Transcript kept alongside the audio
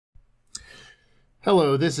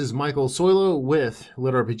Hello, this is Michael Soilo with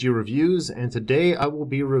LitRPGReviews, and today I will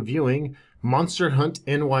be reviewing Monster Hunt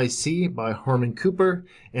NYC by Harmon Cooper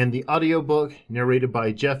and the audiobook narrated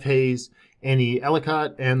by Jeff Hayes, Annie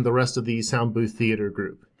Ellicott, and the rest of the SoundBooth Theater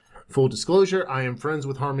group. Full disclosure, I am friends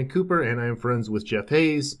with Harmon Cooper and I am friends with Jeff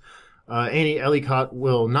Hayes. Annie Ellicott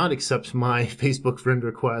will not accept my Facebook friend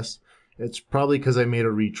request. It's probably because I made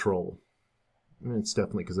a re-troll. It's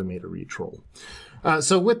definitely because I made a re-troll.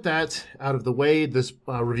 So with that out of the way, this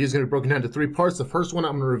review is going to be broken down into three parts. The first one,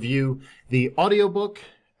 I'm going to review the audiobook,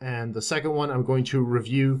 and the second one, I'm going to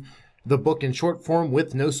review the book in short form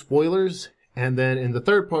with no spoilers. And then in the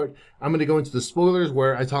third part, I'm going to go into the spoilers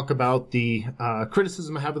where I talk about the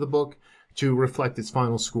criticism I have of the book to reflect its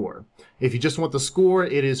final score. If you just want the score,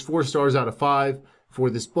 it is 4 stars out of 5. For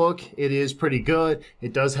this book, it is pretty good.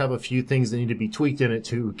 It does have a few things that need to be tweaked in it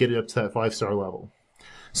to get it up to that 5-star level.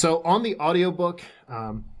 So on the audiobook,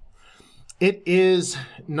 it is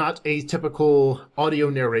not a typical audio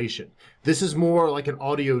narration. This is more like an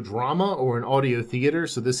audio drama or an audio theater.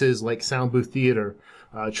 So this is like SoundBooth Theater,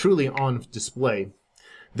 truly on display.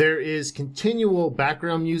 There is continual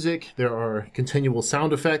background music. There are continual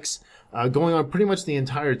sound effects going on pretty much the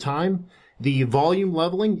entire time. The volume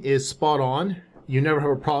leveling is spot on. You never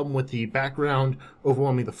have a problem with the background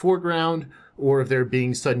overwhelming the foreground or if there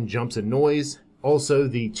being sudden jumps and noise. Also,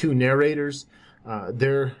 the two narrators,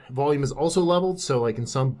 their volume is also leveled. So like in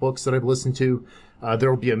some books that I've listened to, there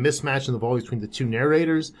will be a mismatch in the volume between the two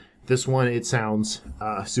narrators. This one, it sounds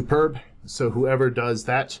superb. So whoever does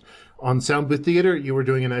that on SoundBooth Theater, you are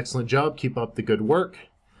doing an excellent job. Keep up the good work.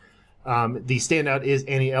 The standout is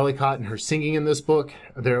Annie Ellicott and her singing in this book.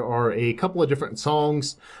 There are a couple of different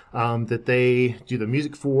songs that they do the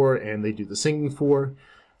music for and they do the singing for.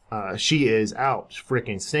 She is out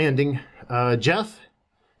freaking standing. Jeff,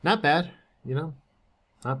 not bad, you know,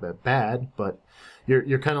 not bad, but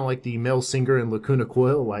you're kind of like the male singer in Lacuna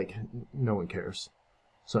Coil, like no one cares.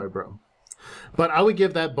 Sorry, bro. But I would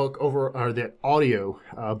give that book or that audio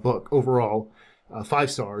book overall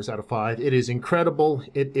 5 stars out of 5. It is incredible.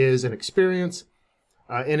 It is an experience.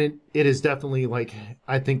 And it is definitely, like,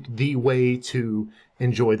 I think the way to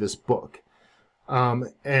enjoy this book.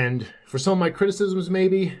 And for some of my criticisms,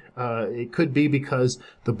 maybe, it could be because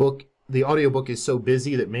the audiobook is so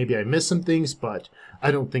busy that maybe I missed some things, but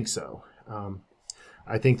I don't think so.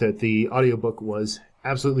 I think that the audiobook was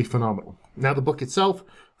absolutely phenomenal. Now, the book itself,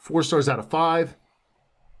 4 stars out of 5.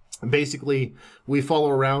 Basically, we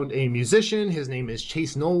follow around a musician. His name is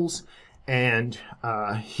Chase Knowles, and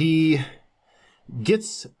he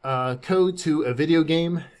gets code to a video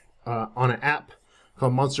game on an app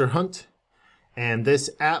called Monster Hunt. And this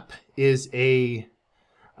app is a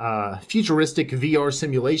futuristic VR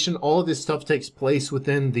simulation. All of this stuff takes place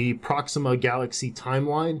within the Proxima Galaxy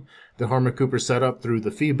timeline that Harmon Cooper set up through the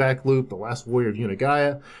Feedback Loop, The Last Warrior of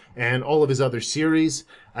Unagaia, and all of his other series.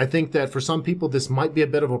 I think that for some people this might be a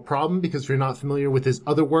bit of a problem because if you're not familiar with his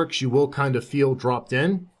other works, you will kind of feel dropped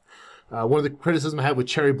in. One of the criticisms I had with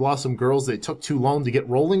Cherry Blossom Girls, that it took too long to get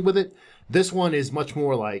rolling with it. This one is much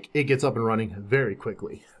more like it gets up and running very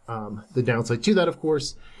quickly. The downside to that, of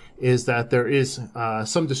course, is that there is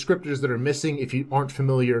some descriptors that are missing if you aren't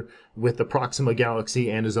familiar with the Proxima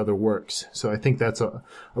Galaxy and his other works. So I think that's a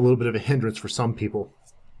little bit of a hindrance for some people.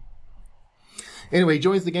 Anyway, he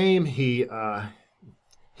joins the game. He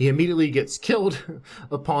immediately gets killed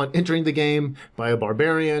upon entering the game by a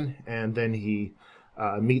barbarian, and then he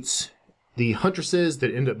meets the huntresses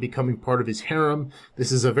that end up becoming part of his harem.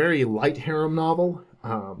 This is a very light harem novel.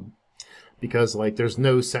 Because like there's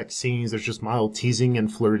no sex scenes, there's just mild teasing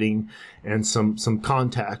and flirting and some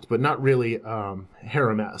contact, but not really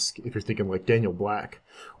harem-esque if you're thinking like Daniel Black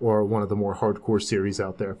or one of the more hardcore series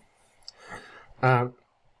out there.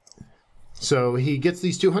 So he gets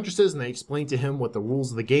these two huntresses and they explain to him what the rules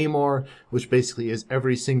of the game are, which basically is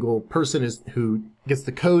every single person who gets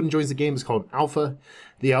the code and joins the game is called an alpha.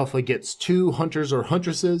 The alpha gets 2 hunters or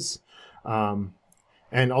huntresses.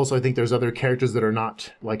 And also I think there's other characters that are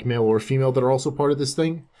not like male or female that are also part of this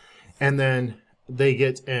thing. And then they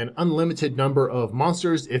get an unlimited number of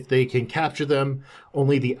monsters. If they can capture them,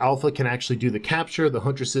 only the alpha can actually do the capture. The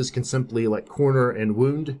huntresses can simply like corner and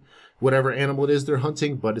wound whatever animal it is they're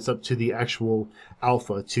hunting, but it's up to the actual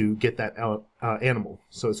alpha to get that animal.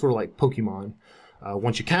 So it's sort of like Pokemon.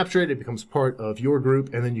 Once you capture it, it becomes part of your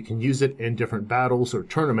group, and then you can use it in different battles or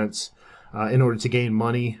tournaments. In order to gain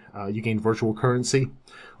money, you gain virtual currency,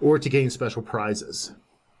 or to gain special prizes.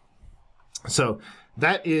 So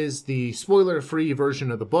that is the spoiler-free version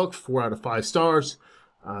of the book, 4 out of 5 stars.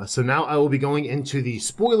 So now I will be going into the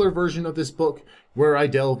spoiler version of this book, where I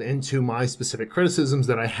delve into my specific criticisms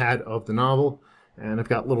that I had of the novel. And I've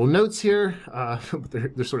got little notes here.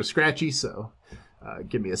 They're sort of scratchy, so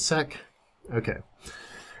give me a sec. Okay.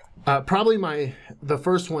 Probably the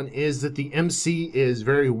first one is that the MC is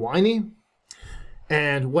very whiny.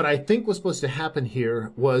 And what I think was supposed to happen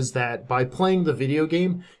here was that by playing the video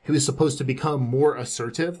game, he was supposed to become more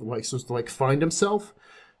assertive, like supposed to like find himself,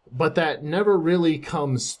 but that never really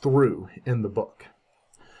comes through in the book.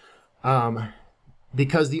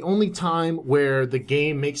 Because the only time where the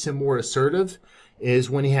game makes him more assertive is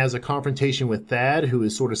when he has a confrontation with Thad, who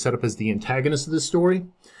is sort of set up as the antagonist of the story.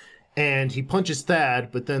 And he punches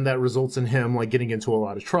Thad, but then that results in him like getting into a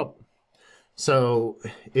lot of trouble. So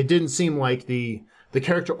it didn't seem like the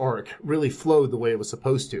character arc really flowed the way it was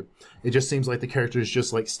supposed to. It just seems like the characters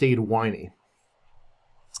just like stayed whiny.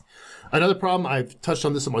 Another problem, I've touched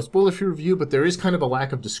on this in my spoiler-free review, but there is kind of a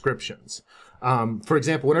lack of descriptions. For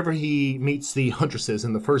example, whenever he meets the huntresses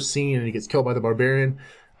in the first scene and he gets killed by the barbarian,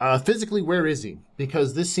 physically, where is he?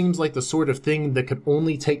 Because this seems like the sort of thing that could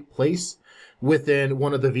only take place within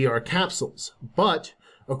one of the VR capsules. But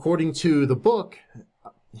according to the book,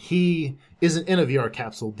 he isn't in a VR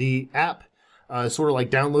capsule. The app sort of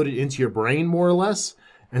like downloaded into your brain, more or less.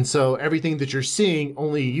 And so everything that you're seeing,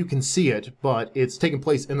 only you can see it, but it's taking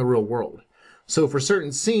place in the real world. So for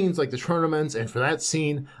certain scenes, like the tournaments, and for that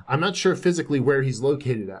scene, I'm not sure physically where he's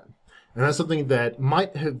located at. And that's something that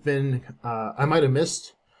might have been, I might have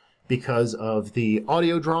missed because of the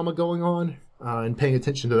audio drama going on and paying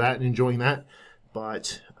attention to that and enjoying that.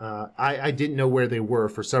 But I didn't know where they were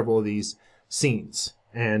for several of these scenes.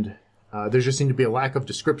 And there just seemed to be a lack of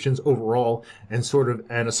descriptions overall and sort of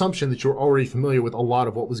an assumption that you're already familiar with a lot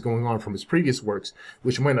of what was going on from his previous works,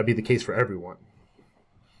 which might not be the case for everyone.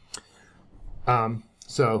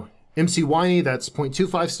 So MC whiny, that's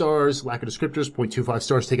 0.25 stars. Lack of descriptors, 0.25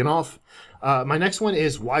 stars taken off. My next one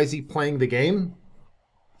is, why is he playing the game?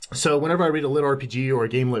 So whenever I read a lit RPG or a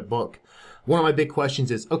game lit book, one of my big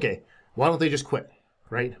questions is, okay, why don't they just quit,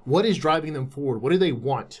 right? What is driving them forward? What do they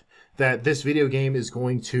want that this video game is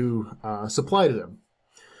going to supply to them?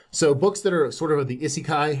 So books that are sort of the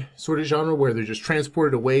isekai sort of genre, where they're just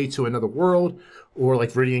transported away to another world, or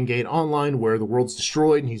like Viridian Gate Online, where the world's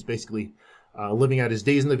destroyed and he's basically living out his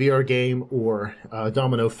days in the VR game, or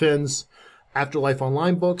Domino Finn's Afterlife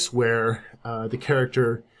Online books, where the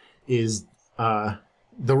character is,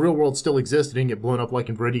 the real world still exists, it didn't get blown up like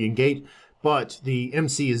in Viridian Gate, but the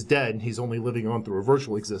MC is dead and he's only living on through a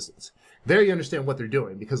virtual existence. There you understand what they're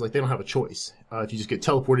doing, because like they don't have a choice. If you just get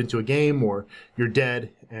teleported into a game, or you're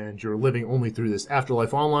dead and you're living only through this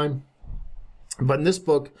Afterlife Online. But in this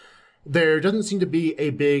book, there doesn't seem to be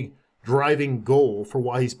a big driving goal for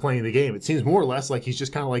why he's playing the game. It seems more or less like he's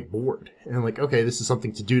just kind of like bored and like, okay, this is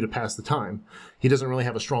something to do to pass the time. He doesn't really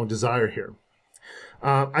have a strong desire here.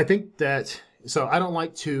 I think that, so I don't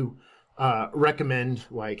like to recommend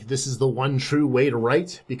like this is the one true way to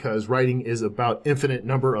write, because writing is about infinite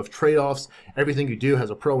number of trade-offs. Everything you do has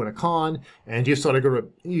a pro and a con, and you've sort of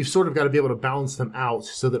got to be able to balance them out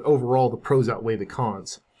so that overall the pros outweigh the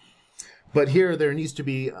cons. But here there needs to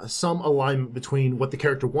be some alignment between what the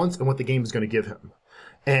character wants and what the game is going to give him.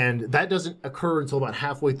 And that doesn't occur until about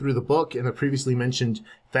halfway through the book in the previously mentioned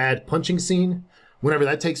Thad punching scene. Whenever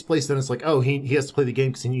that takes place, then it's like, oh, he has to play the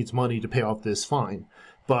game because he needs money to pay off this fine.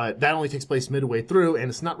 But that only takes place midway through, and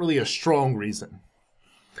it's not really a strong reason.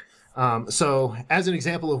 So as an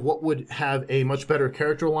example of what would have a much better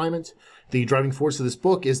character alignment, the driving force of this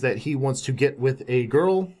book is that he wants to get with a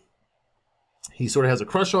girl. He sort of has a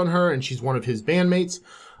crush on her, and she's one of his bandmates.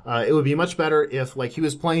 It would be much better if like he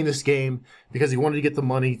was playing this game because he wanted to get the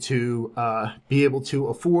money to be able to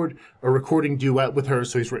afford a recording duet with her.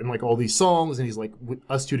 So he's written like all these songs, and he's like,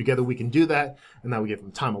 us two together, we can do that. And that would give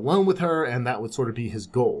him time alone with her, and that would sort of be his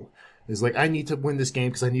goal. Is like, I need to win this game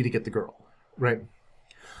because I need to get the girl, right?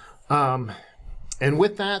 And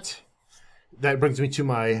with that, that brings me to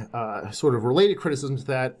my sort of related criticism to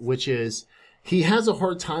that, which is he has a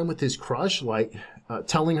hard time with his crush, like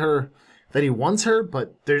telling her that he wants her,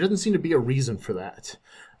 but there doesn't seem to be a reason for that.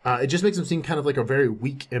 It just makes him seem kind of like a very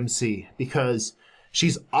weak MC, because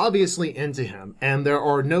she's obviously into him and there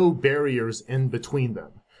are no barriers in between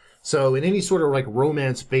them. So in any sort of like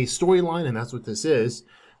romance-based storyline, and that's what this is,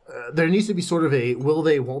 there needs to be sort of a will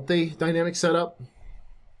they, won't they dynamic set up,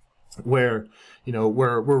 where, you know,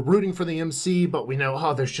 we're rooting for the MC, but we know,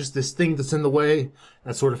 oh, there's just this thing that's in the way.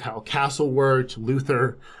 That's sort of how Castle worked,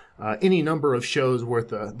 Luther, any number of shows where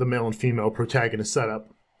the male and female protagonist set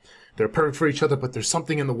up. They're perfect for each other, but there's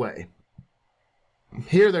something in the way.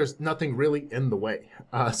 Here, there's nothing really in the way.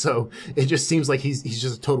 So it just seems like he's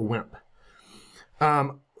just a total wimp.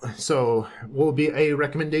 So what would be a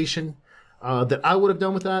recommendation that I would have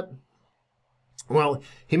done with that? Well,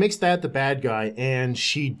 he makes Thad the bad guy, and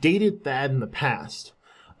she dated Thad in the past.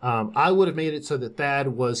 I would have made it so that Thad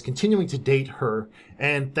was continuing to date her,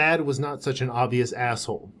 and Thad was not such an obvious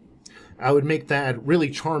asshole. I would make Thad really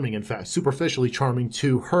charming, in fact, superficially charming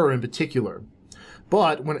to her in particular.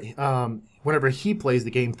 But whenever he plays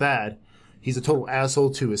the game Thad, he's a total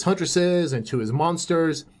asshole to his huntresses and to his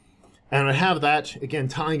monsters. And I have that, again,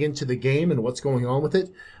 tying into the game and what's going on with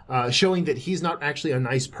it, showing that he's not actually a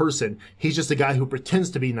nice person. He's just a guy who pretends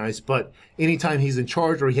to be nice, but anytime he's in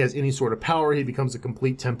charge or he has any sort of power, he becomes a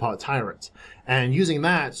complete tin-pot tyrant. And using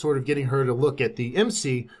that, sort of getting her to look at the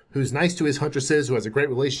MC, who's nice to his huntresses, who has a great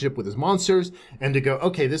relationship with his monsters, and to go,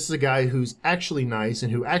 okay, this is a guy who's actually nice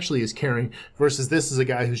and who actually is caring, versus this is a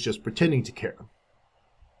guy who's just pretending to care.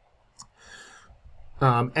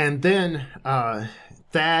 And then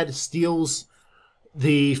Thad steals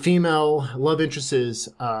the female love interest's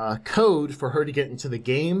code for her to get into the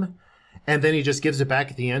game, and then he just gives it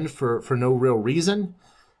back at the end for no real reason.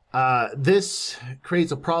 This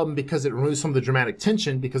creates a problem because it removes some of the dramatic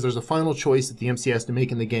tension, because there's a final choice that the MC has to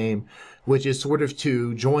make in the game, which is sort of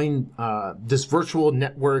to join this virtual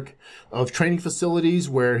network of training facilities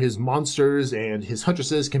where his monsters and his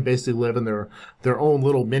huntresses can basically live in their own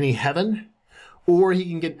little mini heaven, or he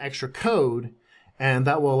can get an extra code, and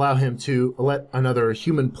that will allow him to let another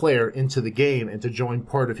human player into the game and to join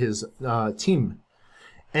part of his team.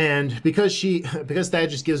 And because Thad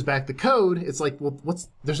just gives back the code, it's like, well,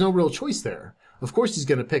 there's no real choice there. Of course he's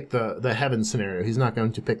going to pick the heaven scenario. He's not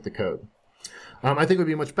going to pick the code. I think it would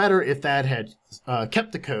be much better if Thad had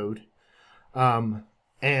kept the code.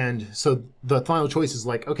 And so the final choice is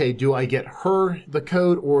like, okay, do I get her the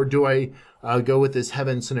code, or do I go with this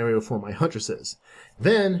heaven scenario for my huntresses?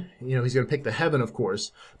 Then, he's going to pick the heaven, of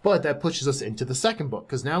course, but that pushes us into the second book,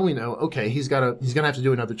 because now we know, okay, he's going to have to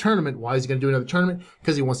do another tournament. Why is he going to do another tournament?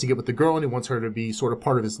 Because he wants to get with the girl and he wants her to be sort of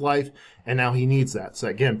part of his life, and now he needs that. So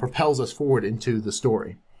again, propels us forward into the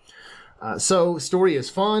story. So story is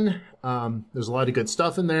fun. There's a lot of good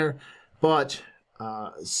stuff in there, but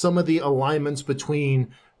some of the alignments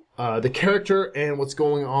between the character and what's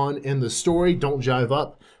going on in the story don't jive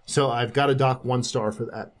up. So I've got to dock 1 star for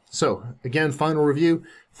that. So again, final review,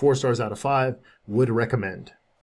 4 stars out of 5, would recommend.